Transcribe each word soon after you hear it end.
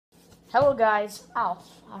Hello guys. Ow,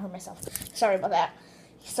 I hurt myself. Sorry about that.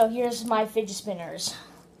 So here's my fidget spinners.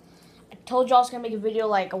 I told you I was gonna make a video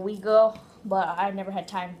like a week ago, but I never had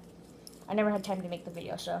time. I never had time to make the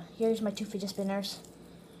video. So here's my two fidget spinners.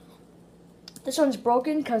 This one's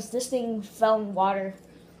broken because this thing fell in water,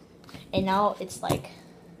 and now it's like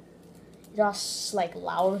just like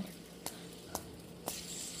loud.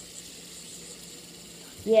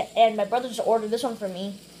 Yeah, and my brother just ordered this one for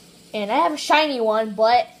me, and I have a shiny one,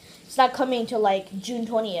 but it's not coming till like June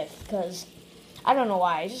 20th because I don't know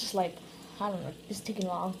why. It's just like, I don't know, it's taking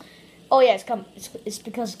long. Oh yeah, it's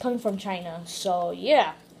because it's coming from China. So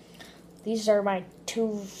yeah, these are my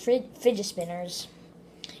two fidget spinners,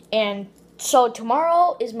 and so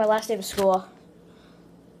tomorrow is my last day of school,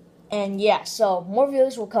 and yeah, so more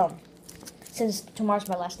videos will come since tomorrow's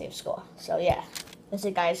my last day of school. So yeah, that's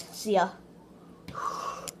it guys. See ya.